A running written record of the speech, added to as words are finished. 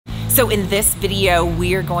So in this video,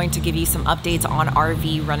 we are going to give you some updates on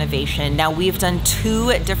RV renovation. Now, we've done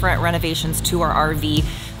 2 different renovations to our RV.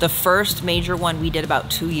 The first major one we did about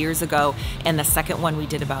 2 years ago, and the second one we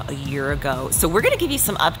did about a year ago. So we're gonna give you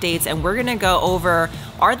some updates, and we're gonna go over,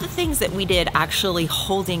 are the things that we did actually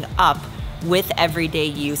holding up with everyday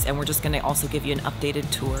use? And we're just gonna also give you an updated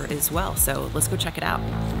tour as well. So let's go check it out.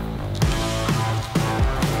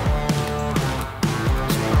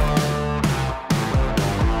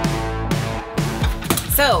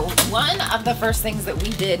 So one of the first things that we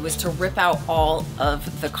did was to rip out all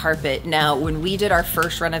of the carpet. Now, when we did our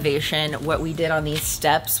first renovation, what we did on these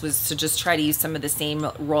steps was to just try to use some of the same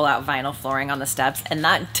rollout vinyl flooring on the steps, and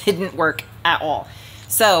that didn't work at all.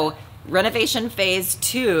 So renovation phase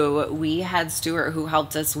 2, we had Stuart, who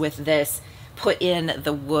helped us with this, put in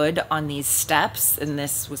the wood on these steps, and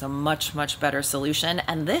this was a much better solution.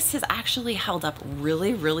 And this has actually held up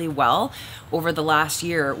really well over the last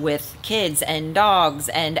year with kids and dogs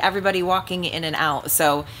and everybody walking in and out.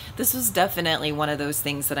 So this was definitely one of those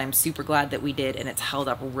things that I'm super glad that we did, and it's held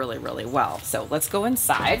up really well. So let's go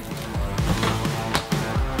inside.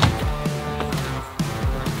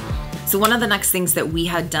 So one of the next things that we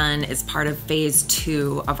had done as part of phase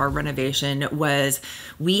 2 of our renovation was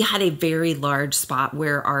we had a very large spot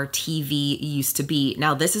where our TV used to be.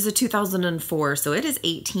 Now, this is a 2004, so it is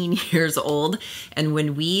 18 years old. And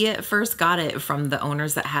when we first got it from the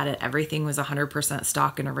owners that had it, everything was 100%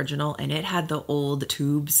 stock and original, and it had the old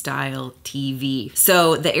tube style TV.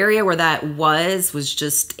 So the area where that was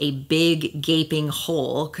just a big gaping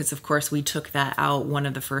hole, because of course we took that out. One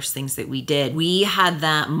of the first things that we did, we had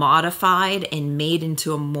that modified and made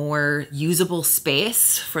into a more usable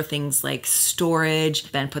space for things like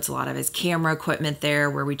storage. Ben puts a lot of his camera equipment there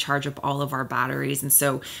where we charge up all of our batteries. And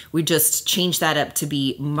so we just changed that up to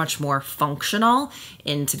be much more functional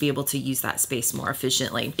and to be able to use that space more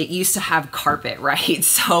efficiently. It used to have carpet, right?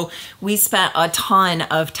 So we spent a ton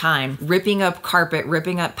of time ripping up carpet,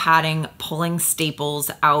 ripping up padding, pulling staples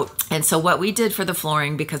out. And so what we did for the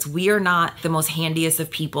flooring, because we are not the most handiest of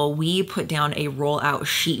people, we put down a roll-out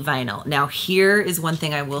sheet vinyl. Now, here is one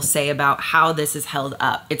thing I will say about how this is held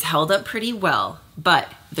up. It's held up pretty well, but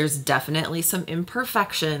there's definitely some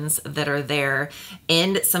imperfections that are there,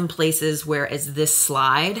 and some places where as this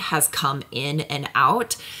slide has come in and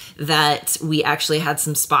out, that we actually had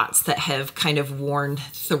some spots that have kind of worn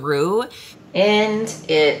through, and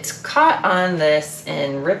it caught on this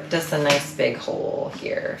and ripped us a nice big hole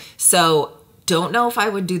here. So don't know if I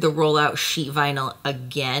would do the rollout sheet vinyl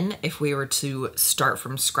again if we were to start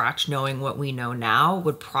from scratch. Knowing what we know now,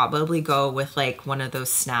 would probably go with like one of those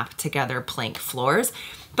snap together plank floors,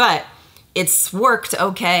 but it's worked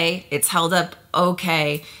okay. It's held up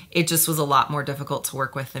okay. It just was a lot more difficult to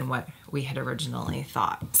work with than what we had originally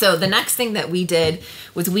thought. So the next thing that we did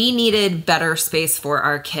was we needed better space for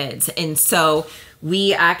our kids. And so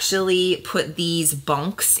we actually put these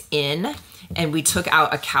bunks in, and we took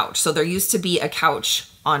out a couch. So there used to be a couch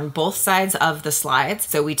on both sides of the slides.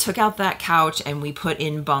 So we took out that couch and we put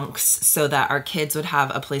in bunks so that our kids would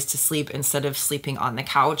have a place to sleep instead of sleeping on the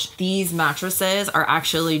couch. These mattresses are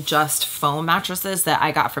actually just foam mattresses that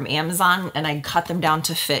I got from Amazon, and I cut them down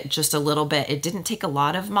to fit just a little bit. It didn't take a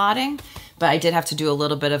lot of modding, but I did have to do a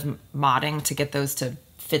little bit of modding to get those to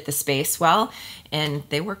fit the space well, and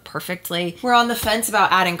they work perfectly. We're on the fence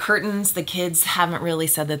about adding curtains. The kids haven't really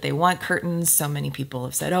said that they want curtains. So many people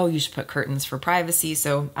have said, oh, you should put curtains for privacy.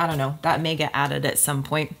 So I don't know, that may get added at some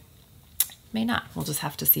point. May not, we'll just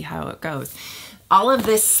have to see how it goes. All of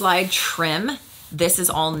this slide trim, this is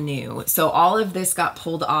all new. So all of this got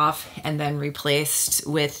pulled off and then replaced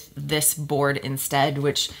with this board instead,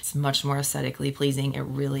 which is much more aesthetically pleasing. It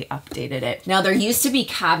really updated it. Now, there used to be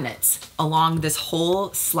cabinets along this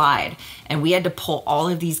whole slide, and we had to pull all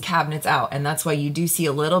of these cabinets out. And that's why you do see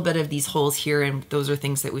a little bit of these holes here, and those are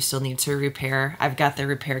things that we still need to repair. I've got the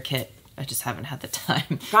repair kit. I just haven't had the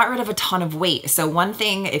time. Got rid of a ton of weight. So one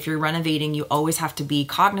thing, if you're renovating, you always have to be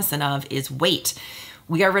cognizant of is weight.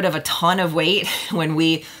 We got rid of a ton of weight when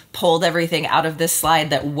we pulled everything out of this slide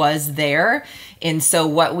that was there. And so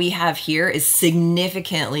what we have here is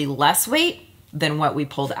significantly less weight than what we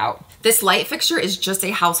pulled out. This light fixture is just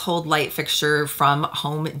a household light fixture from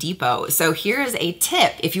Home Depot. So here's a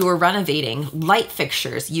tip. If you are renovating light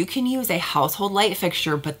fixtures, you can use a household light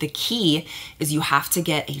fixture, but the key is you have to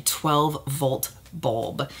get a 12-volt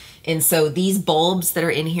bulb. And so these bulbs that are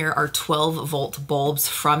in here are 12-volt bulbs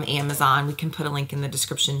from Amazon. We can put a link in the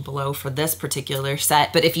description below for this particular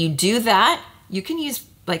set. But if you do that, you can use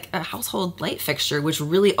like a household light fixture, which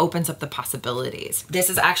really opens up the possibilities. This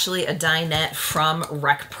is actually a dinette from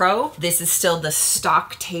Rec Pro. This is still the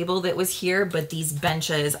stock table that was here, but these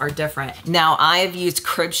benches are different. Now I've used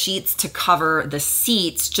crib sheets to cover the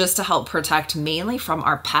seats just to help protect mainly from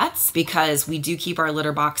our pets, because we do keep our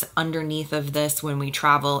litter box underneath of this when we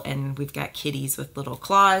travel, and we've got kitties with little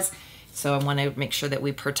claws. So I want to make sure that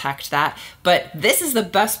we protect that. But this is the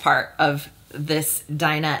best part of this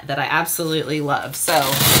dinette that I absolutely love. So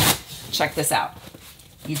check this out.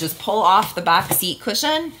 You just pull off the back seat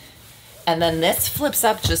cushion, and then this flips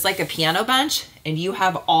up just like a piano bench, and you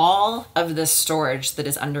have all of the storage that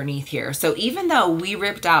is underneath here. So even though we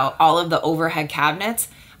ripped out all of the overhead cabinets,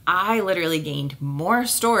 I literally gained more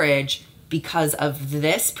storage because of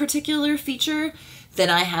this particular feature than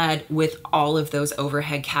I had with all of those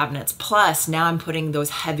overhead cabinets. Plus, now I'm putting those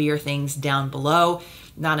heavier things down below,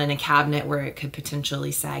 not in a cabinet where it could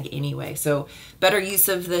potentially sag anyway. So better use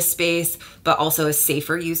of this space, but also a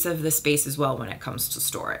safer use of the space as well when it comes to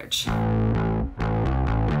storage.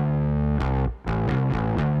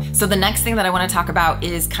 So the next thing that I want to talk about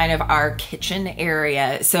is kind of our kitchen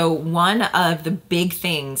area. So one of the big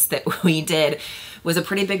things that we did was a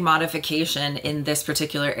pretty big modification in this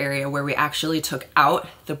particular area, where we actually took out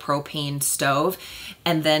the propane stove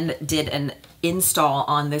and then did an install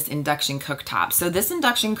on this induction cooktop. So this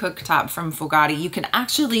induction cooktop from Fogati, you can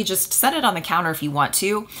actually just set it on the counter if you want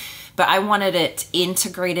to, but I wanted it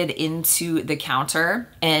integrated into the counter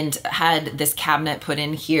and had this cabinet put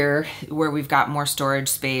in here where we've got more storage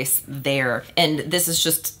space there. And this is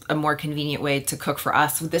just a more convenient way to cook for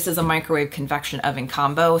us. This is a microwave convection oven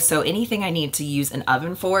combo. So anything I need to use an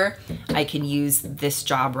oven for, I can use this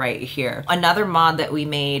job right here. Another mod that we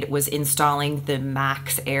made was installing the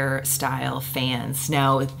Max Air style fans.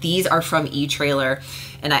 Now these are from eTrailer,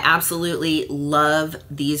 and I absolutely love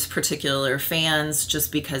these particular fans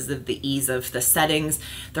just because of the ease of the settings.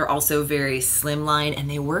 They're also very slimline, and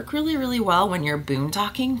they work really, really well when you're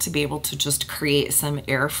boondocking to be able to just create some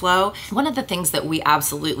airflow. One of the things that we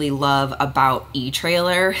absolutely love about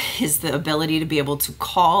eTrailer is the ability to be able to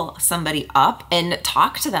call somebody up and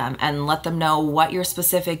talk to them and let them know what your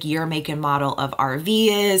specific year, make, and model of RV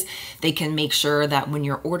is. They can make sure that when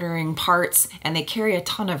you're ordering parts, and they carry a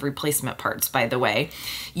ton of replacement parts, by the way,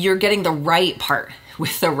 you're getting the right part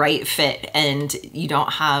with the right fit, and you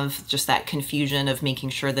don't have just that confusion of making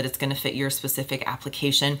sure that it's going to fit your specific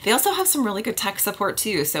application. They also have some really good tech support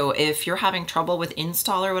too. So if you're having trouble with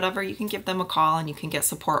install or whatever, you can give them a call and you can get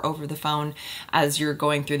support over the phone as you're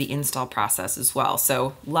going through the install process as well.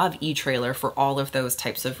 So love eTrailer for all of those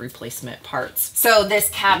types of replacement parts. So this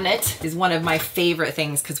cabinet is one of my favorite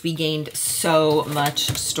things because we gained so much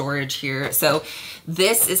storage here. So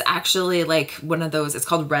this is actually like one of those, it's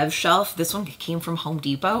called Rev Shelf. This one came from Home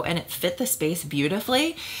Depot and it fit the space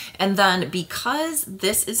beautifully. And then because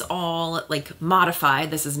this is all like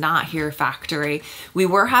modified, this is not here factory, we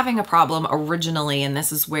were having a problem originally, and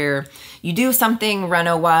this is where you do something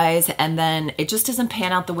reno-wise and then it just doesn't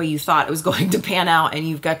pan out the way you thought it was going to pan out, and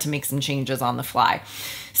you've got to make some changes on the fly.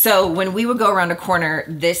 So when we would go around a corner,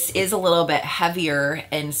 this is a little bit heavier,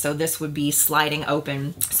 and so this would be sliding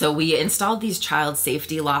open. So we installed these child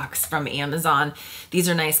safety locks from Amazon. These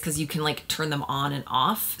are nice because you can like turn them on and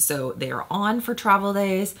off. So they are on for travel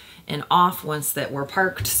days and off once that we're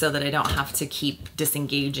parked, so that I don't have to keep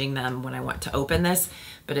disengaging them when I want to open this,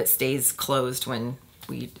 but it stays closed when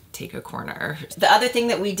we take a corner. The other thing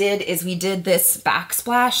that we did is we did this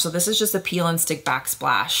backsplash. So this is just a peel and stick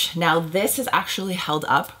backsplash. Now this has actually held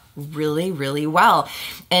up really, really well.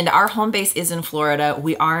 And our home base is in Florida.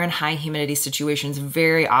 We are in high humidity situations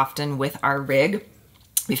very often with our rig.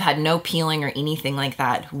 We've had no peeling or anything like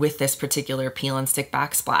that with this particular peel and stick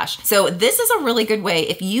backsplash. So this is a really good way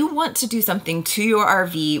if you want to do something to your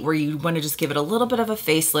RV where you want to just give it a little bit of a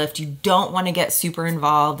facelift. You don't want to get super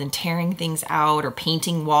involved in tearing things out or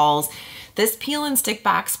painting walls. This peel and stick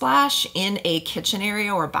backsplash in a kitchen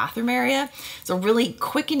area or a bathroom area, it's a really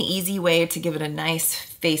quick and easy way to give it a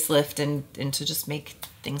nice facelift and to just make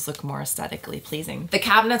things look more aesthetically pleasing. The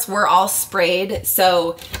cabinets were all sprayed.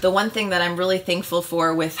 So the one thing that I'm really thankful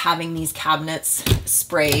for with having these cabinets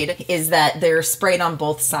sprayed is that they're sprayed on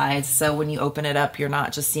both sides. So when you open it up, you're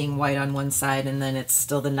not just seeing white on one side and then it's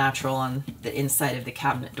still the natural on the inside of the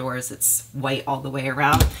cabinet doors. It's white all the way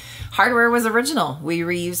around. Hardware was original. We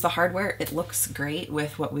reused the hardware. It looks great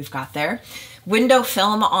with what we've got there. Window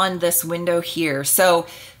film on this window here. So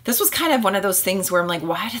this was kind of one of those things where I'm like,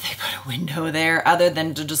 why did they put a window there other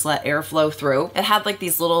than to just let air flow through? It had like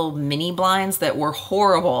these little mini blinds that were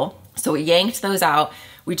horrible. So we yanked those out,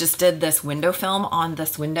 we just did this window film on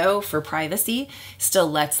this window for privacy. Still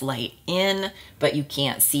lets light in, but you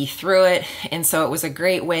can't see through it. And so it was a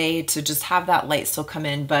great way to just have that light still come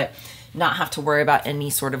in, but not have to worry about any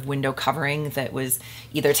sort of window covering that was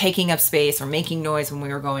either taking up space or making noise when we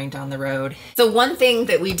were going down the road. So one thing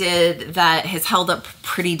that we did that has held up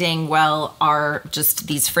pretty dang well are just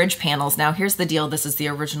these fridge panels. Now here's the deal, this is the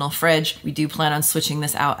original fridge. We do plan on switching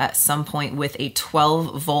this out at some point with a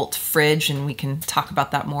 12-volt fridge, and we can talk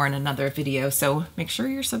about that more in another video. So make sure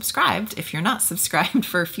you're subscribed if you're not subscribed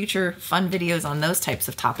for future fun videos on those types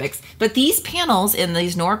of topics. But these panels in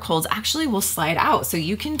these Norcolds actually will slide out. So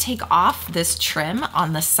you can take off this trim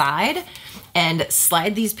on the side and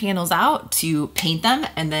slide these panels out to paint them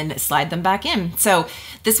and then slide them back in. So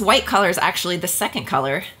this white color is actually the second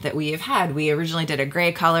color that we have had. We originally did a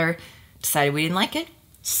gray color, decided we didn't like it,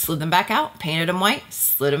 slid them back out, painted them white,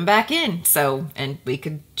 slid them back in. So, and we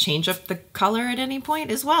could change up the color at any point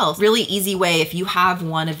as well. Really easy way, if you have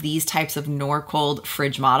one of these types of Norcold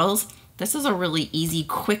fridge models, this is a really easy,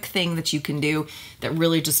 quick thing that you can do that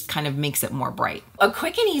really just kind of makes it more bright. A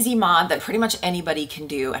quick and easy mod that pretty much anybody can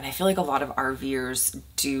do, and I feel like a lot of RVers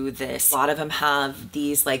do this. A lot of them have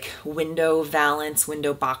these like window valance,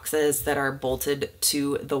 window boxes that are bolted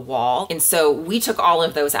to the wall. And so we took all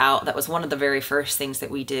of those out. That was one of the very first things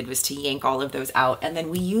that we did, was to yank all of those out. And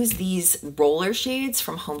then we use these roller shades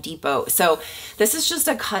from Home Depot. So this is just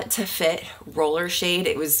a cut to fit roller shade.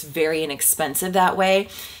 It was very inexpensive that way.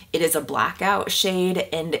 It is a blackout shade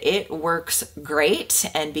and it works great.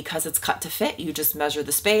 And because it's cut to fit, you just measure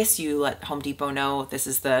the space, you let Home Depot know this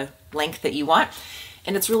is the length that you want,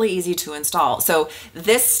 and it's really easy to install. So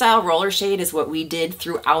this style roller shade is what we did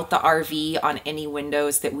throughout the RV on any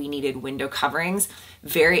windows that we needed window coverings.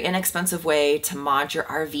 Very inexpensive way to mod your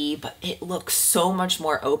RV, but it looks so much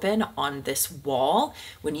more open on this wall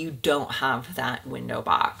when you don't have that window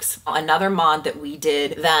box. Another mod that we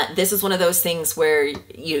did, that this is one of those things where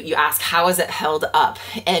you ask, how is it held up?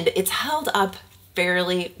 And it's held up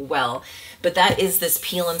fairly well, but that is this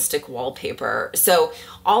peel and stick wallpaper. So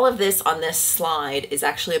all of this on this slide is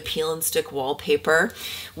actually a peel and stick wallpaper.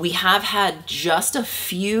 We have had just a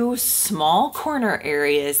few small corner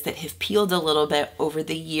areas that have peeled a little bit over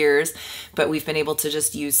the years, but we've been able to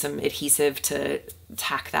just use some adhesive to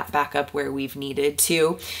tack that back up where we've needed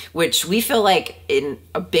to, which we feel like in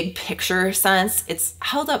a big picture sense, it's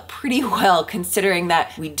held up pretty well, considering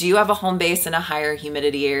that we do have a home base in a higher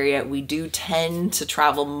humidity area. We do tend to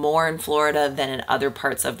travel more in Florida than in other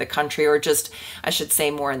parts of the country, or just, I should say,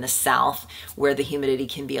 more in the South, where the humidity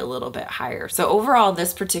can be a little bit higher. So overall,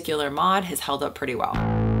 this particular mod has held up pretty well.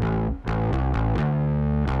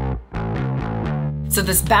 So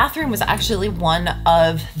this bathroom was actually one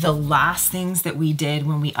of the last things that we did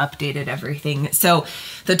when we updated everything. So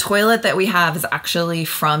the toilet that we have is actually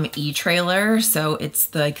from E-Trailer. So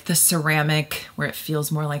it's like the ceramic, where it feels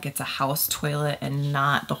more like it's a house toilet and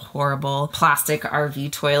not the horrible plastic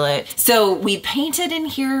RV toilet. So we painted in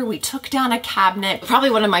here, we took down a cabinet. Probably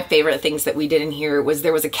one of my favorite things that we did in here was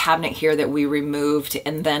there was a cabinet here that we removed,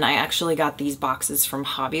 and then I actually got these boxes from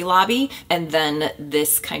Hobby Lobby, and then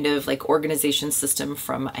this kind of like organization system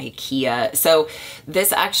from IKEA. So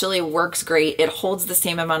this actually works great. It holds the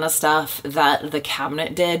same amount of stuff that the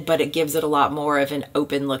cabinet did, but it gives it a lot more of an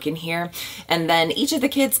open look in here. And then each of the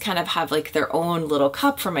kids kind of have like their own little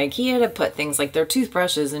cup from IKEA to put things like their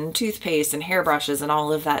toothbrushes and toothpaste and hairbrushes and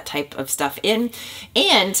all of that type of stuff in.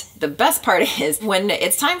 And the best part is, when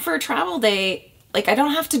it's time for a travel day, like, I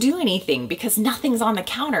don't have to do anything because nothing's on the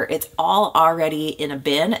counter. It's all already in a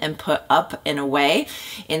bin and put up and away.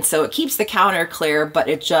 And so it keeps the counter clear, but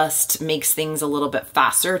it just makes things a little bit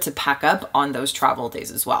faster to pack up on those travel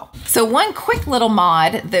days as well. So one quick little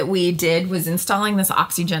mod that we did was installing this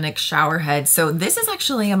oxygenic shower head. So this is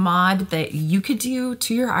actually a mod that you could do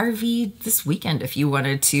to your RV this weekend if you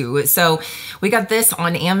wanted to. So we got this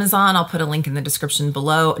on Amazon. I'll put a link in the description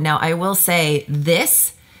below. Now I will say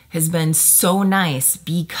this has been so nice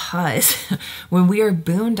because when we are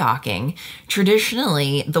boondocking,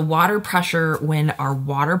 traditionally the water pressure when our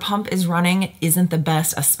water pump is running isn't the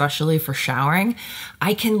best, especially for showering.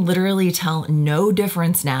 I can literally tell no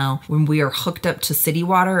difference now when we are hooked up to city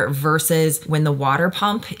water versus when the water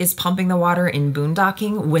pump is pumping the water in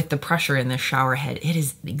boondocking with the pressure in the shower head. It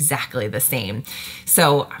is exactly the same.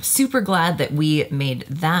 So I'm super glad that we made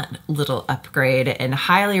that little upgrade, and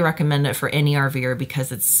highly recommend it for any RVer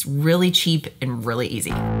because it's really cheap and really easy.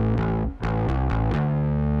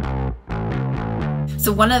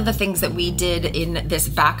 So one of the things that we did in this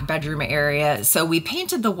back bedroom area, so we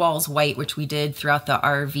painted the walls white, which we did throughout the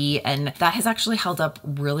RV, and that has actually held up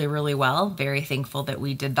really, really well. Very thankful that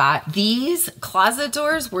we did that. These closet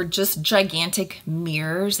doors were just gigantic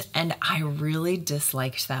mirrors, and I really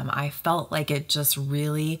disliked them. I felt like it just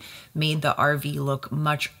really made the RV look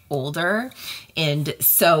much older. And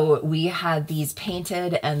so we had these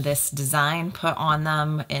painted and this design put on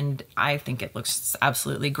them, and I think it looks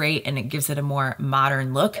absolutely great, and it gives it a more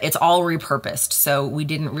modern look. It's all repurposed, so we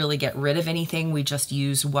didn't really get rid of anything. We just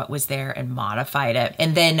used what was there and modified it.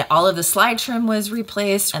 And then all of the slide trim was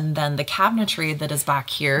replaced, and then the cabinetry that is back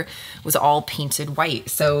here was all painted white.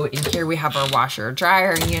 So in here we have our washer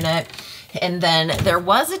dryer unit. And then there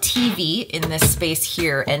was a TV in this space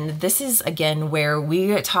here. And this is, again, where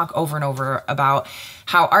we talk over and over about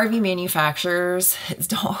how RV manufacturers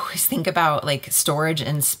don't always think about like storage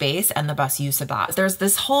and space and the best use of that. There's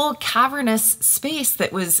this whole cavernous space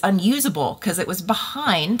that was unusable because it was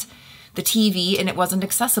behind the TV and it wasn't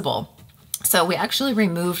accessible. So we actually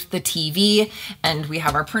removed the TV and we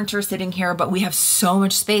have our printer sitting here, but we have so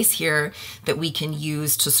much space here that we can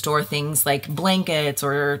use to store things like blankets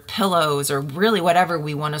or pillows or really whatever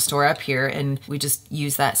we want to store up here. And we just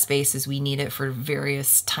use that space as we need it for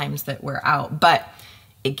various times that we're out. But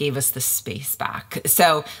it gave us the space back.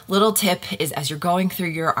 So little tip is, as you're going through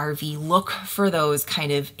your RV, look for those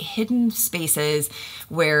kind of hidden spaces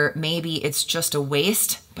where maybe it's just a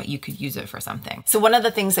waste, but you could use it for something. So one of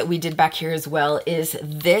the things that we did back here as well is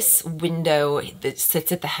this window that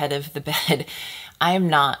sits at the head of the bed. I am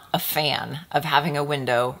not a fan of having a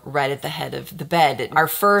window right at the head of the bed. Our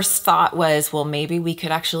first thought was, well, maybe we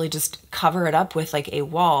could actually just cover it up with like a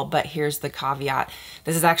wall, but here's the caveat.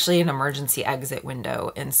 This is actually an emergency exit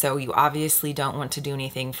window. And so you obviously don't want to do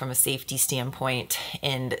anything from a safety standpoint.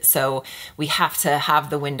 And so we have to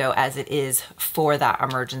have the window as it is for that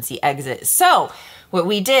emergency exit. So what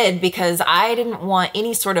we did, because I didn't want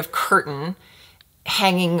any sort of curtain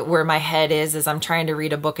hanging where my head is as I'm trying to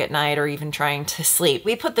read a book at night or even trying to sleep,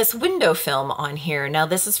 we put this window film on here. Now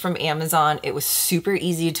this is from Amazon. It was super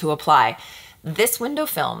easy to apply. This window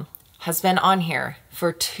film has been on here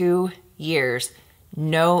for 2 years.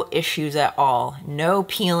 No issues at all. No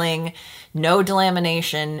peeling, no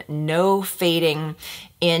delamination, no fading.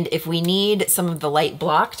 And if we need some of the light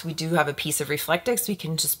blocked, we do have a piece of Reflectix we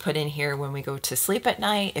can just put in here when we go to sleep at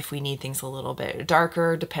night if we need things a little bit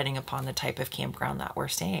darker, depending upon the type of campground that we're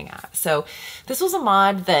staying at. So this was a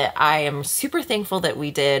mod that I am super thankful that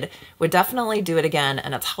we did. Would definitely do it again,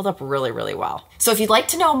 and it's held up really, really well. So if you'd like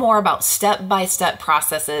to know more about step-by-step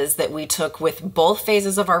processes that we took with both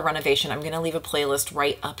phases of our renovation, I'm gonna leave a playlist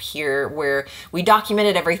right up here where we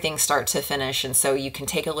documented everything start to finish, and so you can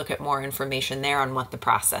take a look at more information there on what the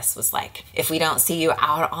process was like. If we don't see you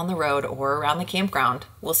out on the road or around the campground,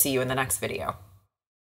 we'll see you in the next video.